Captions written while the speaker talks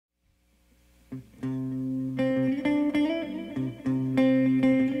She's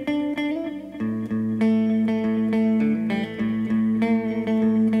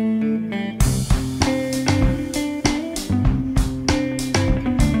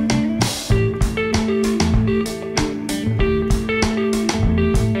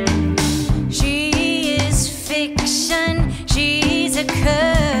a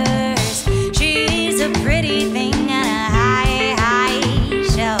curse. She's a pretty thing on a high, high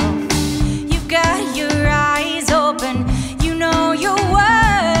shelf. You've got your eyes open, you know your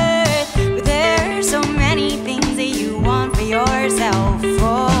worth, but there's so many things that you want for yourself.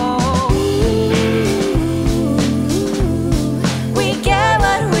 Oh, we get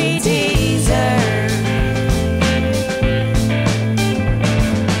what we deserve.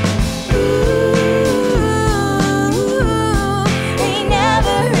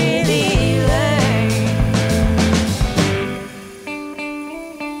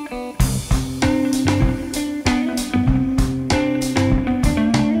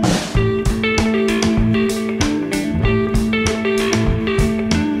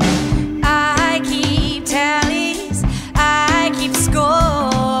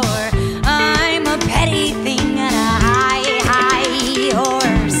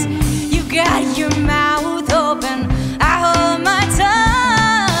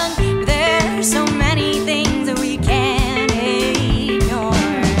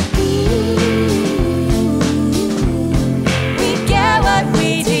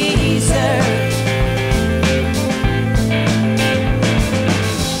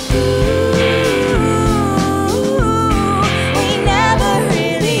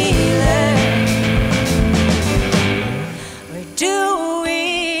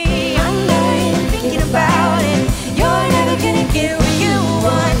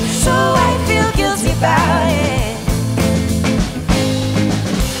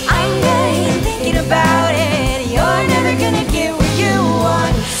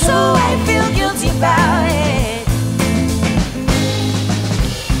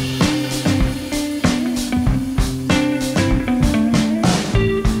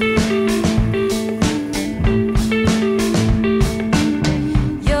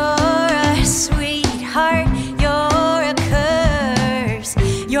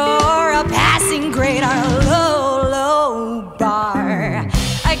 Great on a low, low bar.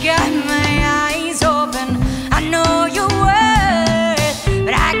 I got my eyes open, I know your worth,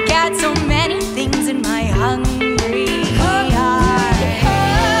 but I got so many things in my hungry heart.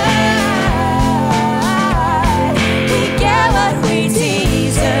 We get what we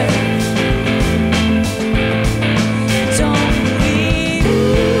deserve. Don't we?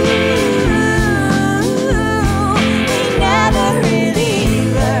 We never really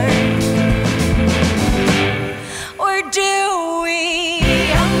learn. Or do we?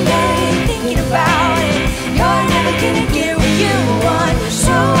 I'm done thinking about it. You're never gonna get what you want,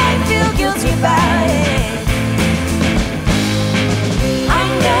 so I feel guilty about it.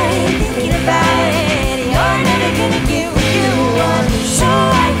 I'm done thinking about it. You're never gonna get what you want, so I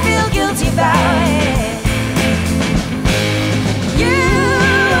feel guilty about it.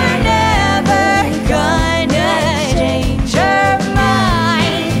 You're never gonna change your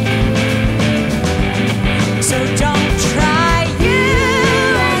mind, so don't try.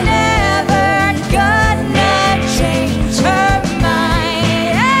 You're never gonna change her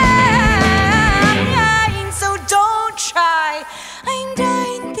mind, so don't try. I'm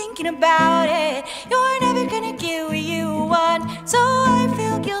done thinking about it. You're never gonna get what you want, so I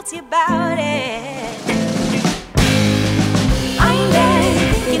feel guilty about it. I'm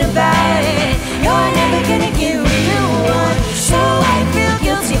done thinking about it. You're never gonna get what you want, so I feel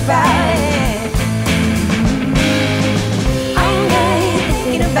guilty about it.